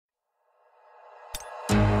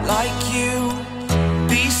you.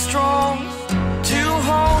 Be strong to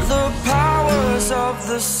hold the powers of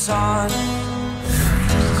the sun.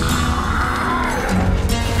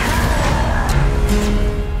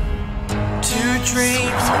 To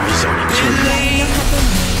dream, believe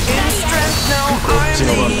in strength. Now I'm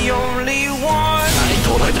the only one. Only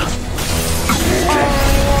one.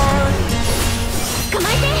 捕ま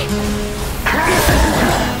えて。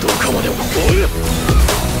どこまでも追う。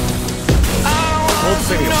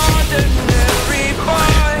 An ordinary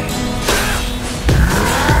boy.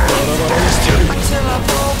 Until I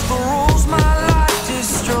broke the rules, my life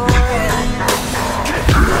destroyed.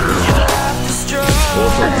 Life destroyed.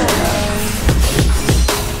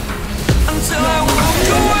 Until I woke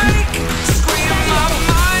awake, scream my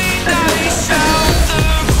mind, I shout, the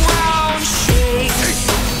ground shakes.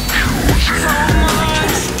 How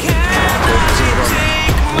much can I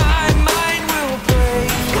take? My mind will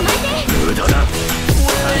break. 無駄だ。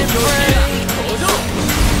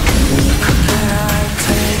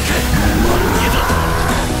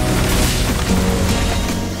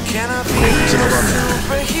 Can I be a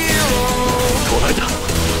superhero?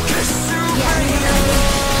 A superhero.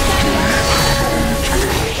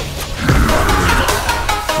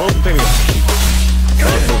 持ってみろ。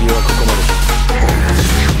遊びはここまで。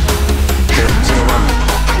こっちの番だ。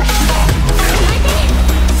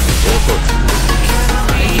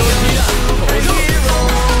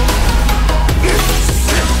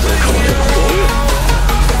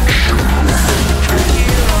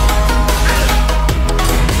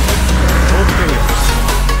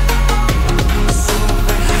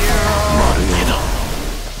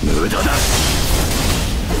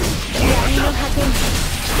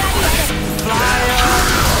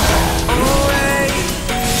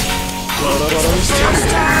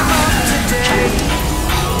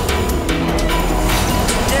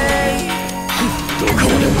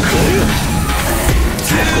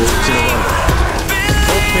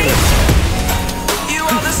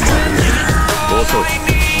遅い。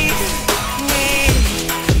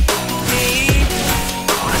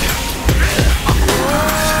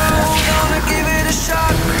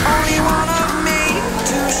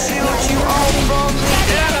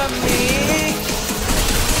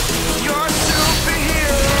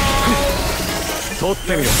 取っ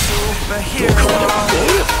てみろ。どこまでも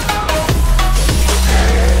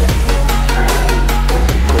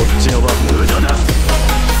こっちの番無駄だ。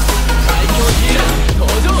最強ヒーラー登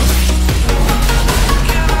場。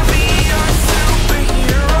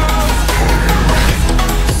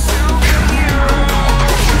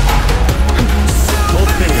取っ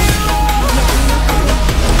てみろ。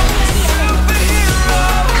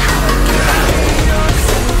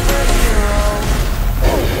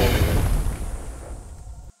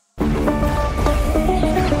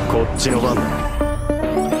こっちの番だ。